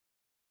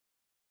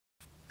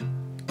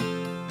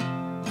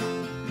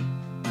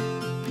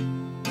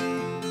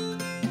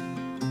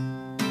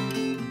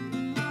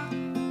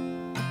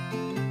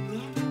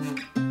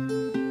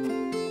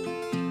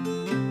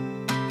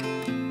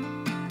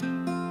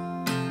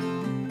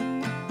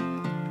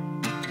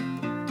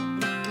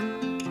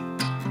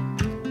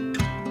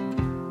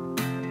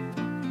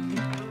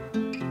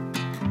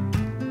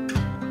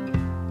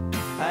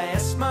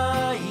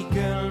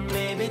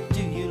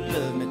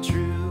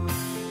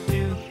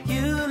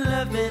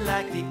love me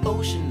like the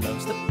ocean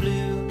loves the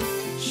blue.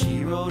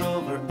 She rolled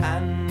over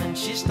and then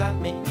she stopped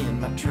me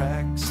in my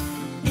tracks.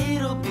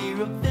 It'll be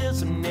revealed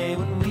someday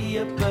when we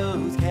are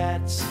both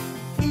cats.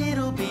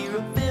 It'll be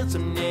revealed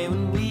someday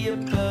when we are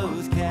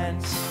both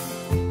cats.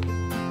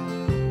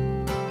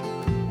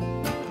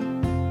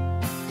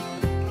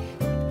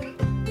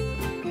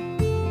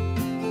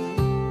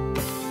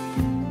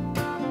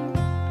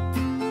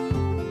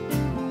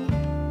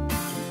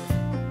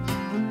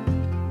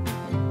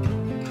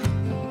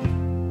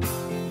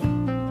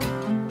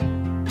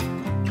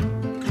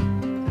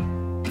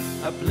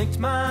 I blinked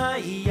my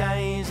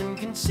eyes and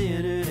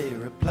considered a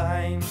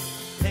reply.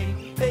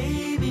 Hey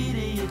baby,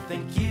 do you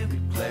think you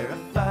could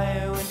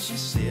clarify? When she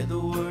said the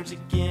words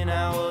again,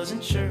 I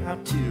wasn't sure how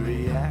to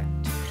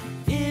react.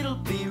 It'll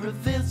be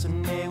revealed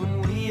someday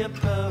when we are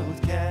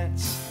both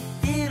cats.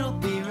 It'll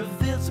be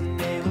revealed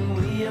someday when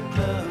we are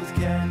both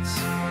cats.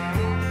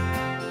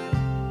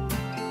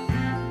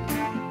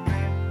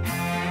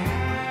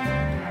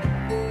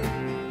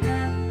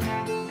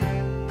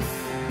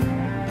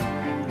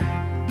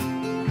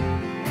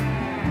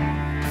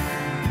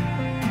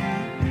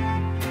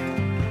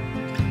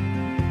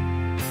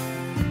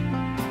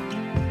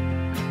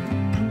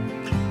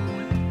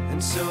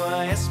 So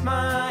I asked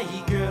my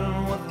girl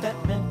what that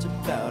meant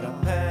about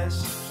our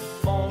past.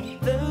 All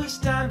those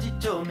times you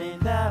told me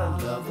that our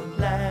love would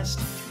last.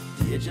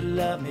 Did you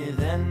love me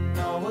then,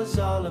 or was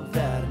all of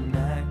that an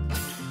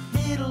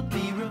act? It'll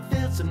be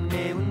revealed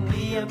someday when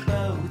we are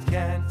both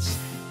cats.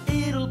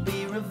 It'll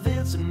be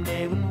revealed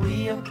someday when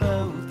we are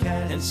both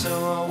cats. And so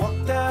I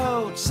walked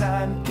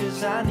outside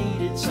cause I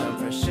needed some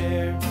fresh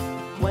air.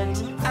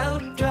 Went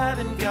out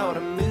driving, got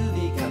a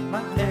movie, cut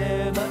my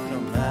hair. But no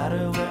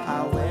matter where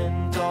I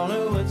went, all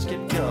her words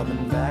kept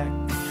coming back.